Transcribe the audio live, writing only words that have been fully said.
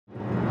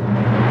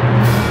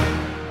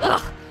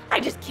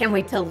can't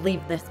wait to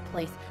leave this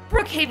place.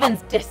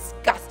 Brookhaven's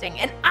disgusting,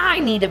 and I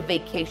need a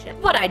vacation.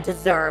 What I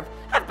deserve.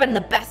 I've been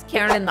the best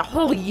Karen in the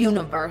whole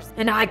universe,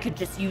 and I could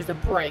just use a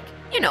break.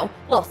 You know,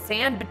 a little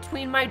sand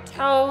between my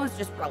toes,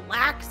 just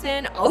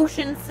relaxing,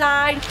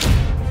 oceanside.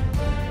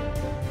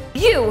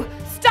 You!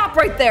 Stop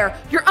right there!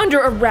 You're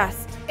under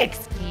arrest!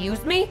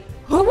 Excuse me?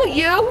 Who are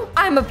you?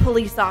 I'm a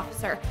police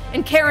officer.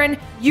 And Karen,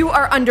 you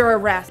are under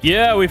arrest.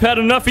 Yeah, we've had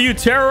enough of you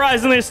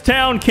terrorizing this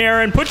town,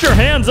 Karen. Put your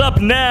hands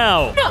up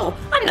now. No,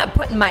 I'm not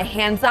putting my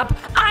hands up.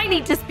 I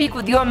need to speak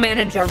with your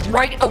manager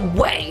right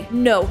away.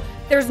 No,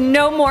 there's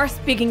no more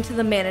speaking to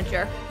the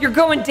manager. You're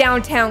going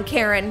downtown,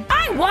 Karen.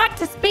 I want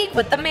to speak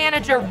with the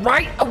manager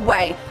right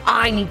away.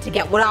 I need to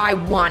get what I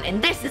want,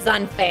 and this is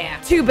unfair.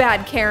 Too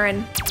bad,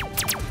 Karen.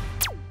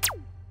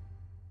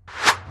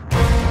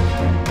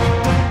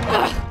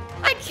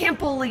 I can't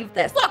believe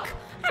this. Look,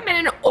 I'm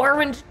in an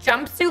orange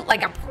jumpsuit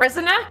like a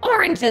prisoner.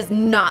 Orange is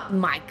not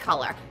my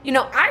color. You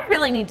know, I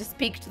really need to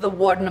speak to the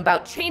warden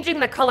about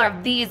changing the color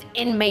of these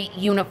inmate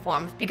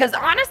uniforms because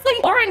honestly,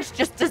 orange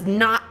just does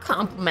not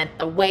complement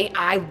the way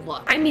I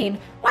look. I mean,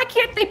 why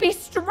can't they be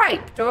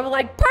striped or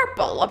like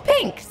purple or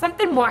pink,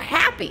 something more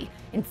happy?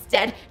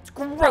 Instead, it's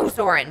gross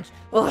orange.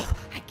 Ugh,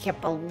 I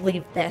can't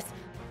believe this.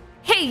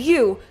 Hey,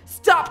 you!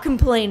 Stop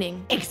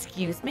complaining.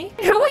 Excuse me?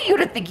 Who are you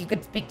to think you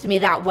could speak to me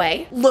that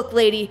way? Look,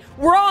 lady,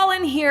 we're all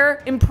in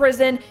here in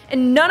prison,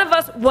 and none of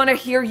us want to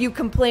hear you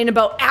complain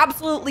about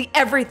absolutely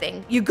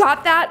everything. You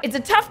got that? It's a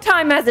tough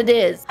time as it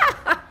is.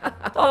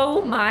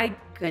 Oh my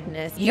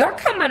goodness. You're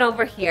coming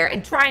over here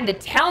and trying to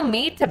tell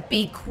me to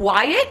be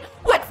quiet?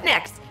 What's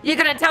next? You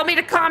gonna tell me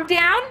to calm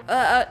down?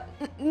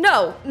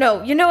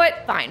 No. You know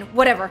what? Fine,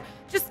 whatever.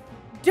 Just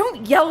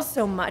don't yell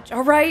so much,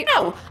 all right?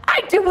 No,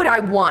 I do what I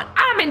want.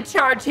 I'm in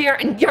charge here,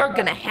 and you're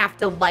gonna have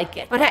to like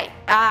it. But hey,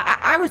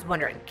 I was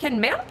wondering, can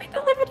mail be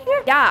delivered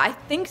here? Yeah, I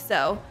think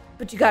so.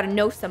 But you gotta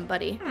know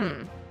somebody.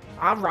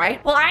 All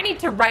right. Well, I need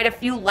to write a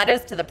few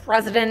letters to the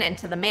president and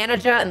to the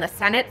manager and the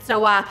Senate.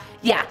 So,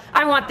 yeah,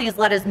 I want these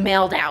letters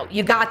mailed out.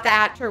 You got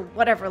that? Sure,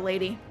 whatever,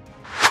 lady.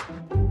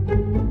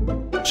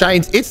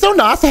 Shanes, it's so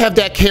nice to have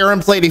that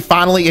Karen's lady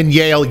finally in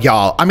Yale,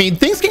 y'all. I mean,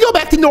 things can go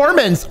back to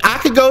Norman's. I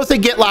could go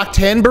and get like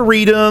 10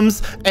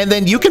 burritos, and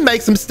then you can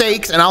make some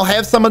steaks, and I'll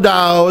have some of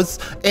those,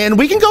 and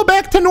we can go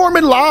back to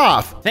Norman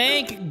life.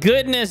 Thank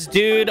goodness,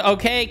 dude.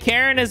 Okay,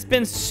 Karen has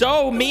been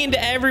so mean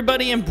to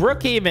everybody in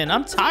Brookhaven.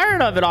 I'm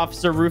tired of it,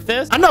 Officer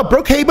Rufus. I know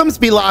Brookhaven's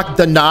be like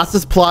the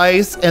nicest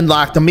place, and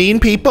like the mean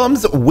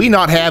peoples, we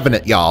not having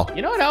it, y'all.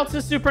 You know what else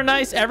is super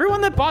nice?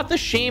 Everyone that bought the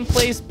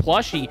ShanePlays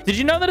plushie. Did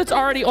you know that it's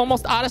already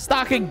almost out of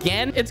stock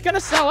again? It's gonna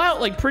sell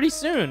out like pretty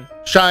soon.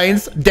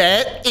 Shanes,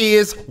 that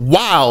is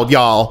wild,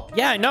 y'all.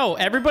 Yeah, I know.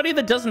 Everybody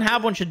that doesn't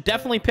have one should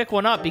definitely pick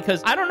one up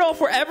because I don't know if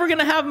we're ever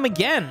gonna have them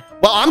again.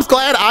 Well, I'm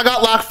glad I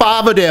got like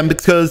 5 of them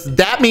because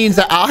that means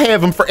that I'll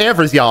have them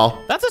forever,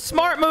 y'all. That's a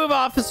smart move,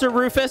 Officer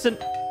Rufus. And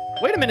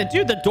wait a minute,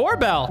 dude, the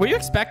doorbell. Were you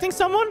expecting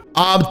someone?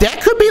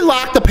 That could be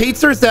like the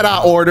pizzas that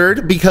I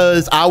ordered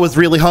because I was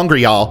really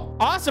hungry, y'all.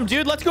 Awesome,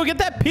 dude. Let's go get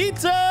that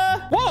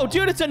pizza. Whoa,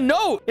 dude, it's a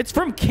note. It's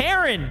from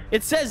Karen.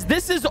 It says,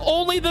 "This is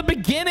only the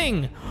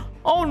beginning."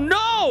 Oh,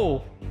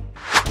 no.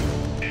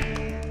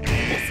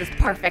 This is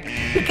perfect.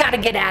 We gotta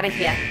get out of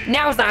here.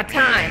 Now's our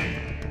time.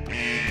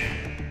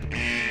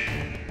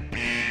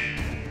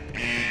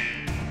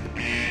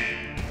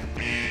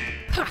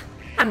 Huh,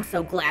 I'm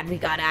so glad we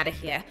got out of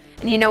here.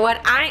 And you know what?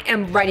 I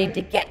am ready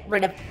to get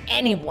rid of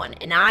anyone,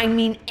 and I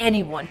mean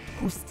anyone,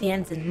 who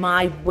stands in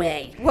my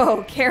way.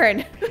 Whoa,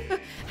 Karen.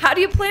 How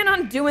do you plan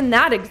on doing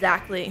that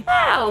exactly?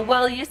 Oh,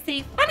 well, you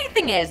see, funny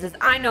thing is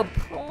I know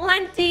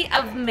plenty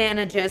of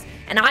managers,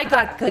 and I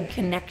got good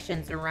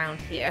connections around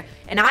here,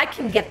 and I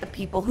can get the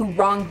people who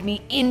wronged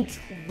me in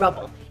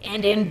trouble,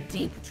 and in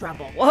deep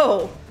trouble.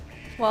 Whoa.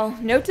 Well,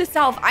 note to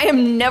self, I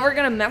am never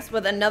gonna mess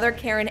with another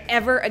Karen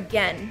ever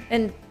again.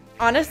 And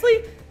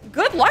honestly,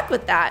 good luck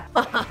with that.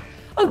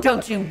 Oh,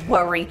 don't you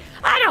worry.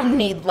 I don't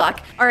need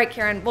luck. All right,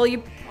 Karen. Well,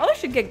 you probably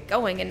should get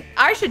going, and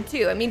I should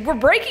too. I mean, we're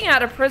breaking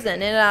out of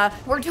prison, and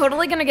we're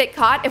totally gonna get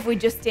caught if we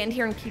just stand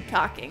here and keep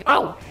talking.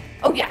 Oh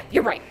yeah,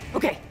 you're right.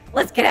 Okay,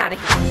 let's get out of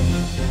here.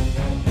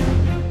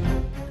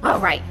 All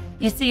right,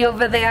 you see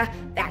over there?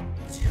 That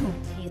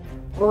two-teeth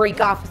freak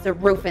Officer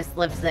Rufus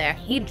lives there.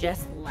 He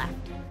just left.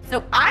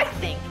 So I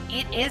think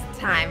it is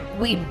time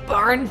we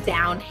burn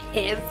down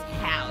his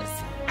house.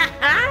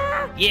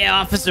 Yeah,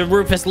 Officer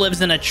Rufus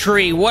lives in a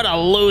tree. What a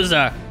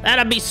loser.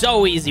 That'd be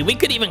so easy. We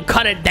could even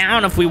cut it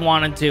down if we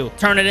wanted to.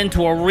 Turn it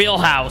into a real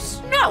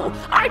house. No,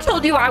 I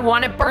told you I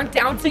want it burnt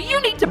down, so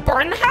you need to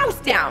burn the house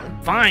down.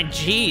 Fine,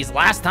 jeez.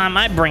 Last time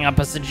I bring up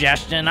a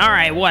suggestion. All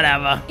right,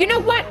 whatever. You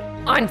know what?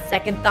 On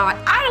second thought,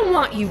 I don't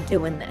want you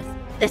doing this.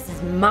 This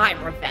is my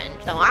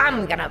revenge, so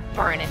I'm gonna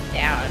burn it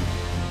down.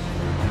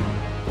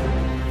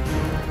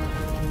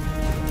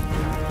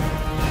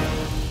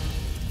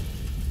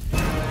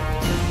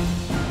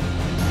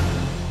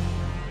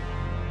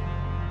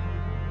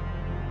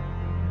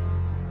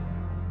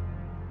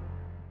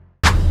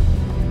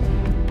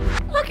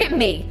 Look at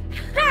me.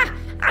 Ha!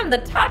 I'm the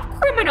top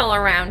criminal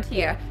around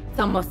here. It's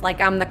almost like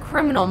I'm the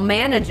criminal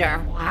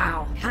manager.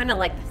 Wow, kind of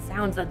like the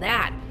sounds of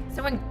that.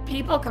 So when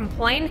people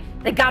complain,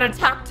 they gotta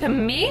talk to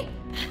me?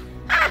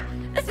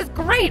 This is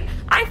great.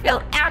 I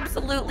feel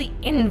absolutely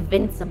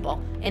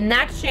invincible. And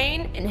that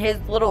Shane and his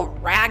little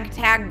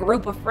ragtag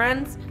group of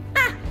friends,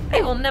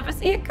 they will never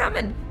see it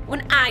coming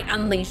when I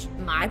unleash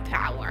my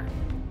power.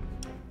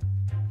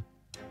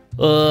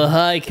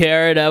 Hi,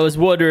 Karen. I was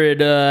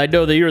wondering, I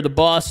know that you're the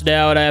boss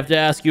now and I have to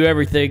ask you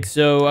everything,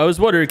 so I was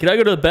wondering, can I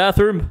go to the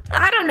bathroom?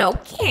 I don't know,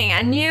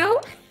 can you?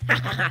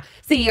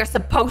 See, you're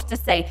supposed to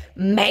say,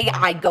 may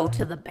I go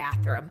to the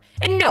bathroom?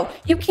 And no,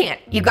 you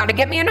can't. You gotta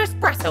get me an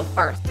espresso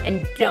first.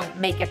 And don't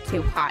make it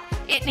too hot.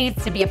 It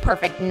needs to be a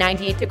perfect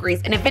 98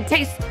 degrees. And if it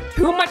tastes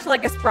too much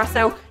like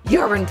espresso,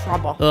 you're in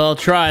trouble. I'll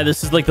try.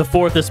 This is like the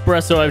 4th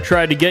espresso I've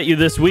tried to get you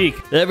this week.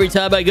 Every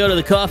time I go to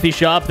the coffee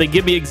shop, they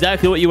give me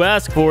exactly what you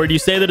ask for, and you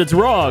say that it's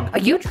wrong. Are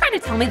you trying to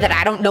tell me that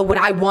I don't know what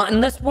I want in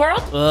this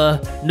world?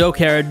 No,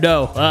 Karen,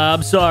 no.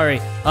 I'm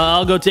sorry.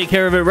 I'll go take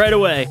care of it right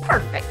away.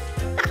 Perfect.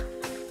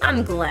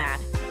 I'm glad.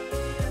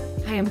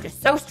 I am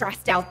just so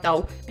stressed out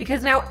though,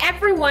 because now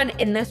everyone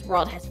in this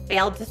world has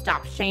failed to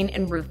stop Shane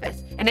and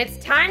Rufus, and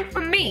it's time for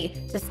me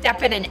to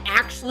step in and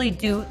actually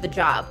do the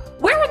job.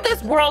 Where would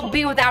this world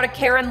be without a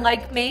Karen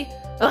like me?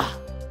 Ugh,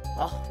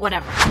 well,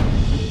 whatever.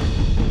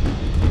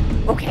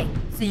 Okay,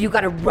 so you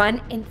gotta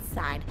run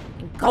inside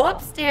and go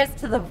upstairs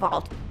to the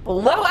vault,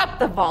 blow up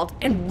the vault,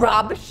 and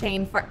rob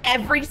Shane for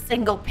every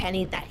single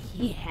penny that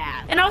he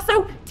has. And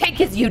also, take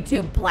his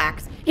YouTube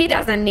plaques. He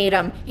doesn't need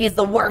them. He's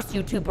the worst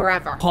YouTuber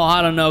ever. Oh,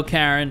 I don't know,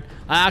 Karen.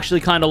 I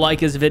actually kind of like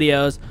his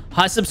videos.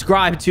 I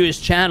subscribe to his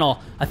channel.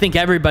 I think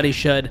everybody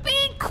should.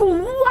 Be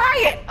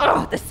quiet!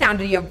 Oh, the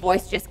sound of your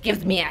voice just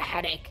gives me a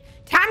headache.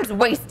 Time's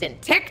wasting.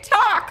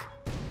 TikTok!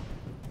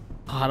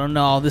 I don't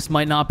know. This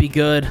might not be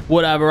good.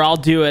 Whatever, I'll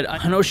do it.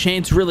 I know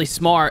Shane's really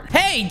smart.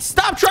 Hey,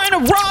 stop trying to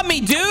rob me,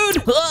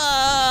 dude!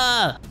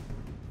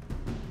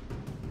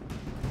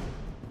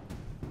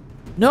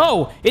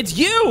 No, it's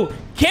you!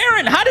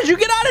 Karen, how did you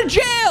get out of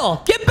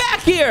jail? Get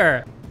back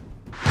here!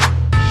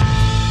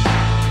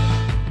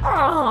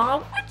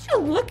 Oh, would you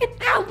look at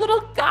that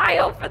little guy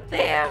over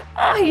there?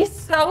 Oh, he's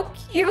so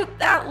cute,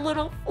 that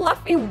little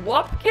fluffy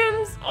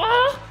Whoopkins.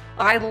 Oh,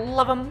 I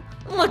love him.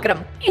 Look at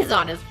him. He's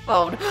on his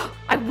phone.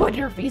 I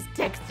wonder if he's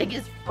texting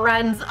his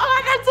friends.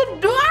 Oh, that's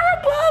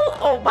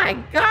adorable. Oh my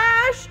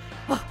gosh.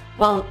 Oh,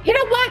 well, you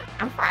know what?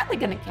 I'm finally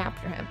gonna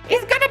capture him.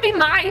 He's gonna be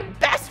my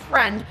best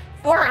friend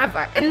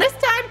forever. And this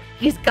time,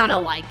 he's gonna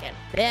like it.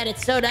 Man,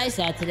 it's so nice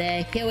out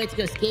today. Can't wait to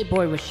go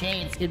skateboard with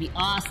Shane. It's gonna be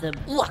awesome.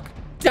 Look,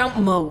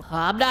 don't move.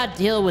 I'm not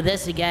dealing with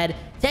this again.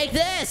 Take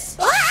this!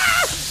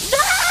 Ah!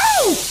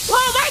 No!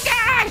 Oh my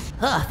gosh!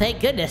 Oh, thank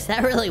goodness.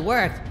 That really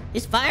worked.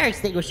 These fire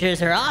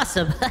extinguishers are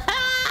awesome.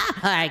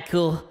 Alright,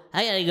 cool.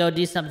 I gotta go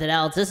do something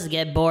else. This is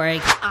getting boring.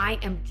 I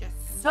am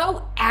just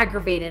so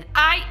aggravated.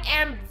 I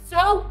am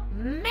so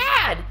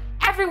mad.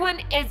 Everyone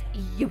is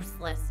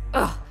useless.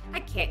 Ugh, I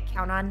can't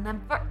count on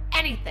them for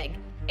anything.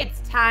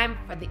 It's time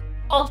for the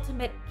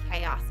ultimate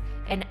chaos,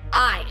 and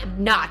I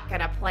am not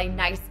gonna play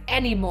nice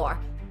anymore.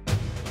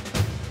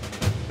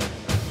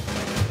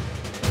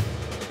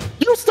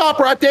 You stop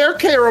right there,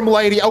 Karam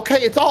lady.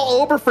 Okay, it's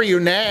all over for you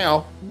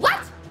now.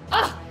 What?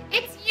 Ugh,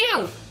 it's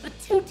you, the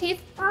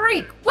two-teeth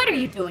freak. What are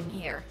you doing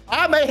here?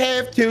 I may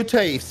have 2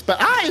 teeth,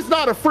 but I is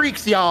not a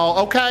freaks, y'all,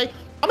 okay?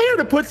 I'm here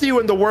to put you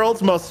in the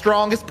world's most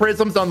strongest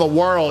prisms on the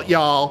world,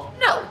 y'all.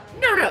 No,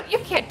 you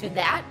can't do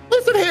that.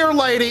 Listen here,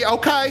 lady,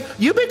 okay?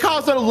 You've been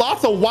causing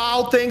lots of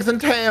wild things in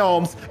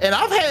towns, and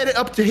I've had it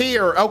up to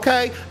here,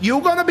 okay?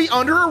 You're gonna be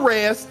under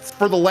arrest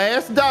for the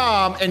last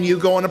dime, and you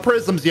going to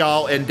prisons,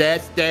 y'all, and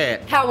that's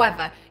that.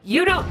 However,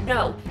 you don't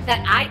know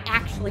that I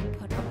actually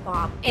put a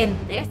bomb in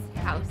this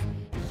house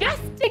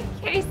just in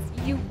case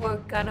you were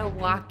gonna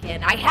walk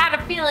in. I had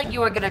a feeling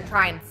you were gonna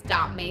try and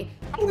stop me.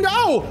 Oh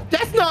no,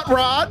 that's not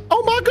right.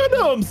 Oh my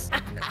goodness.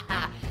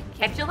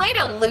 Catch you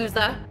later,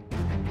 loser.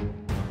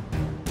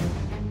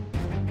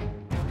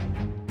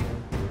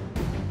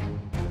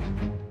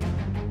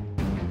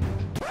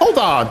 Hold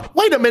on,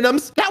 wait a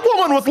minute. That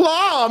woman was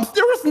bombs.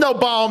 There was no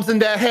bombs in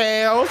that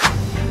house.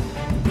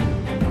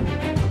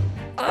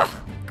 Ugh,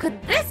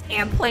 could this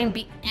airplane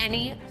be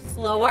any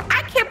slower?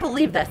 I can't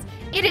believe this.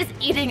 It is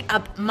eating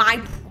up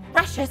my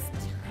precious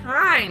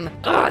time.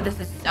 Ugh, this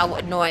is so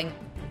annoying.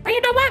 But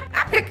you know what?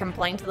 I'm gonna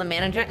complain to the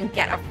manager and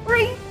get a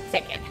free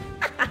ticket.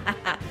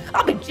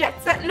 I'll be jet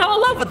setting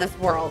all over this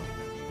world.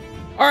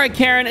 All right,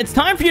 Karen, it's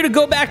time for you to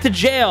go back to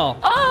jail.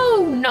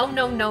 Oh,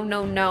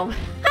 no.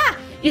 Ha!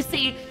 You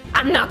see,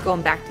 I'm not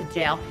going back to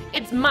jail.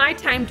 It's my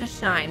time to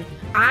shine.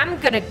 I'm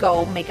gonna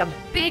go make a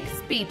big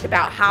speech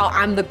about how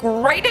I'm the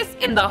greatest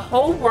in the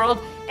whole world,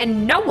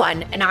 and no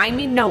one, and I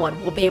mean no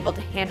one, will be able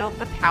to handle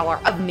the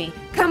power of me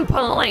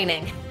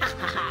complaining.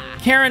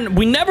 Karen,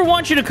 we never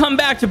want you to come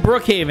back to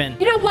Brookhaven.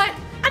 You know what?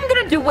 I'm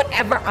gonna do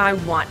whatever I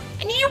want,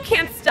 and you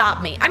can't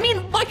stop me. I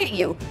mean, look at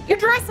you. You're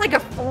dressed like a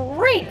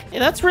freak. Hey,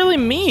 that's really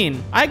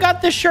mean. I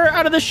got this shirt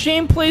out of the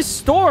ShanePlays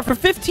store for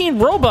 15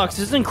 Robux.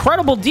 It's an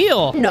incredible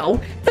deal. No,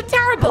 the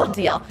terrible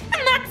deal.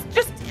 And that's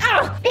just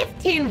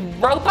 15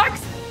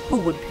 Robux? Who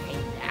would pay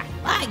that?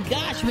 My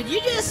gosh, would you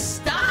just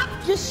stop?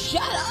 Just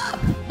shut up.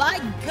 My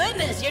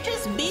goodness, you're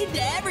just mean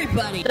to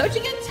everybody. Don't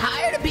you get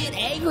tired of being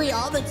angry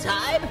all the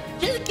time?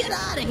 Just get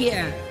out of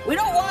here. We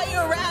don't want you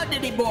around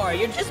anymore.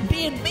 You're just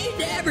being mean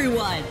to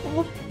everyone.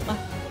 Oh my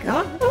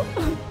god.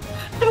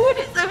 No one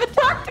has ever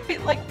talked to me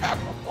like that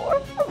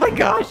before. Oh my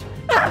gosh.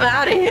 I'm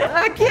out of here.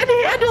 I can't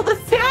handle the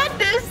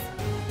sadness.